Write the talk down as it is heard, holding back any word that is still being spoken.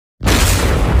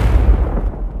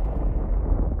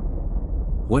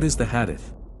What is the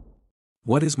hadith?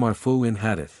 What is Marfu in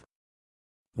hadith?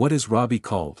 What is Rabi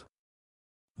called?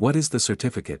 What is the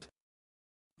certificate?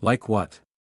 Like what?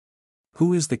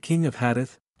 Who is the king of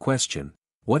hadith? Question.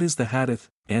 What is the hadith?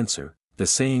 Answer. The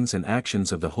sayings and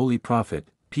actions of the Holy Prophet,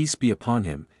 peace be upon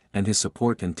him, and his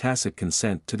support and tacit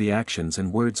consent to the actions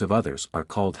and words of others are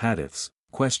called hadiths.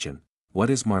 Question. What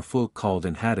is Marfu called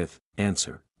in hadith?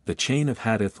 Answer. The chain of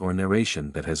hadith or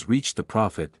narration that has reached the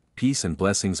Prophet, peace and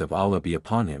blessings of Allah be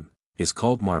upon him, is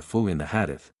called Marfu in the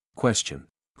hadith. Question.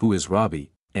 Who is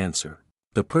Rabi? Answer.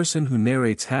 The person who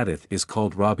narrates hadith is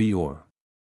called Rabi or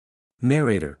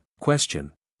narrator.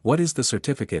 Question. What is the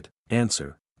certificate?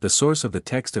 Answer. The source of the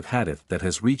text of hadith that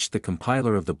has reached the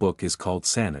compiler of the book is called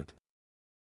sanad.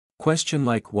 Question.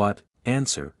 Like what?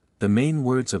 Answer. The main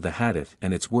words of the hadith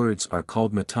and its words are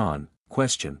called matan.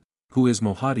 Question. Who is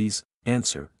Muhaddis?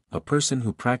 Answer. A person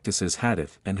who practices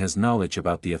hadith and has knowledge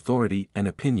about the authority and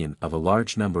opinion of a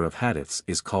large number of hadiths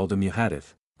is called a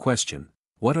muhaddith. Question.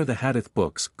 What are the hadith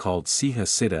books called Sihah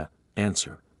Sitta?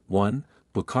 Answer. 1.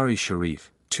 Bukhari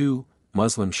Sharif. 2.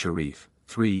 Muslim Sharif.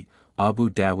 3. Abu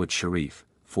Dawud Sharif.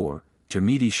 4.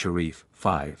 Tirmidhi Sharif.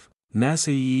 5.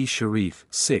 Nasa'i Sharif.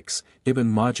 6. Ibn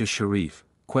Majah Sharif.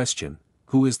 Question.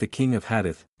 Who is the king of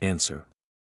hadith? Answer.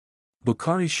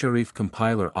 Bukhari Sharif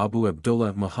compiler Abu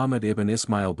Abdullah Muhammad ibn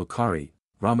Ismail Bukhari,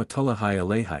 Rahmatullahi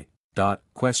Alaihi.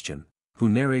 Question. Who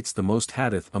narrates the most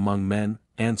hadith among men?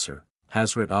 Answer.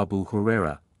 Hazrat Abu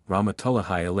Huraira,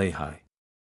 Rahmatullahi Alaihi.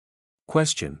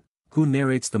 Question. Who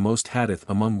narrates the most hadith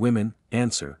among women?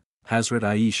 Answer. Hazrat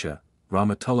Aisha,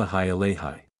 Rahmatullahi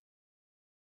Alaihi.